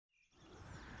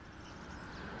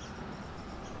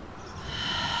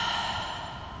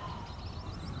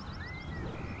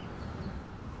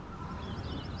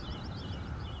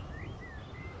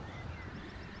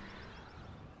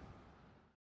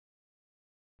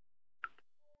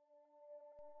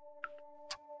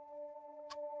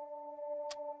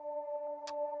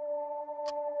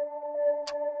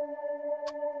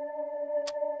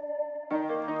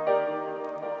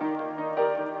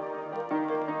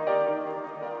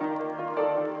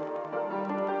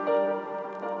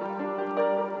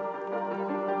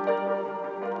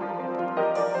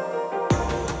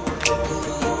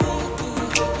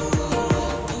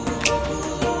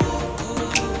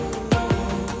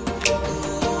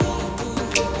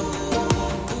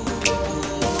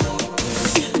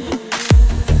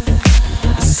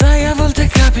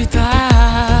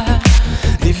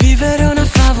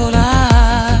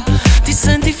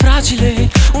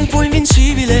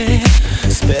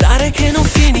sai che non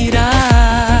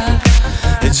finirà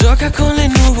e gioca con le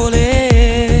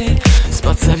nuvole,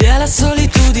 spazza via la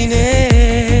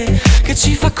solitudine che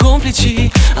ci fa complici,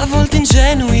 a volte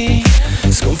ingenui,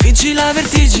 sconfiggi la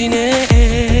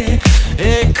vertigine.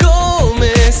 È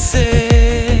come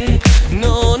se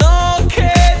non ho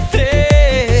che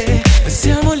te,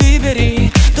 siamo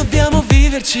liberi, dobbiamo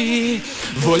viverci,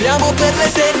 vogliamo per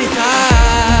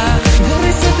l'eternità.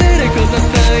 Vorrei sapere cosa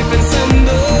stai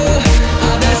pensando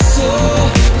adesso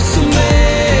su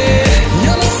me.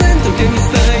 Io lo sento che mi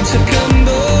stai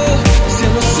cercando,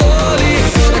 siamo soli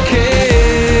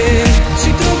perché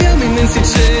ci troviamo immensi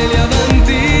cieli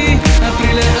avanti,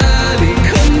 apri le ali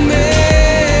con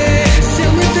me,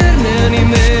 siamo eterne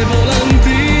anime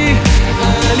volanti,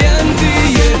 alianti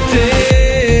io e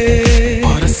te.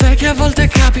 Ora sai che a volte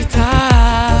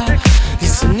capita di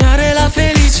sognare la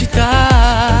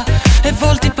felicità e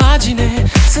volti pagine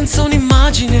senza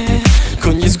un'immagine,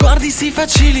 con gli sguardi si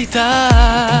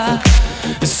facilita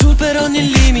e supera ogni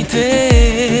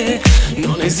limite,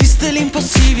 non esiste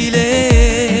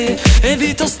l'impossibile,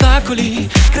 evita ostacoli,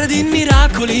 credi in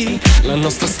miracoli, la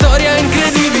nostra storia è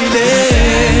incredibile.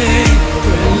 Senti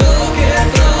quello che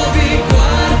provi,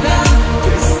 guarda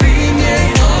questi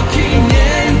miei occhi,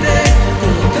 niente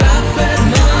potrà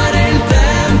fermare il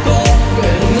tempo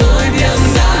per noi di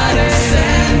andare.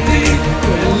 Senti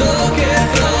quello che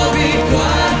provi,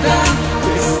 guarda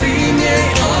questi miei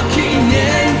occhi,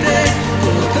 niente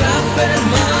potrà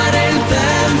fermare il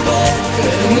tempo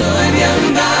per noi di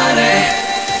andare.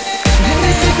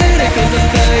 Vorrei sapere cosa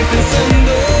stai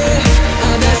pensando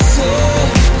adesso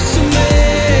su me.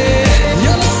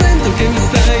 Io lo sento che mi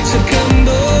stai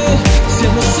cercando,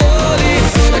 siamo soli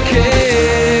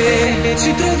perché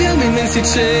ci troviamo immensi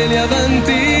cieli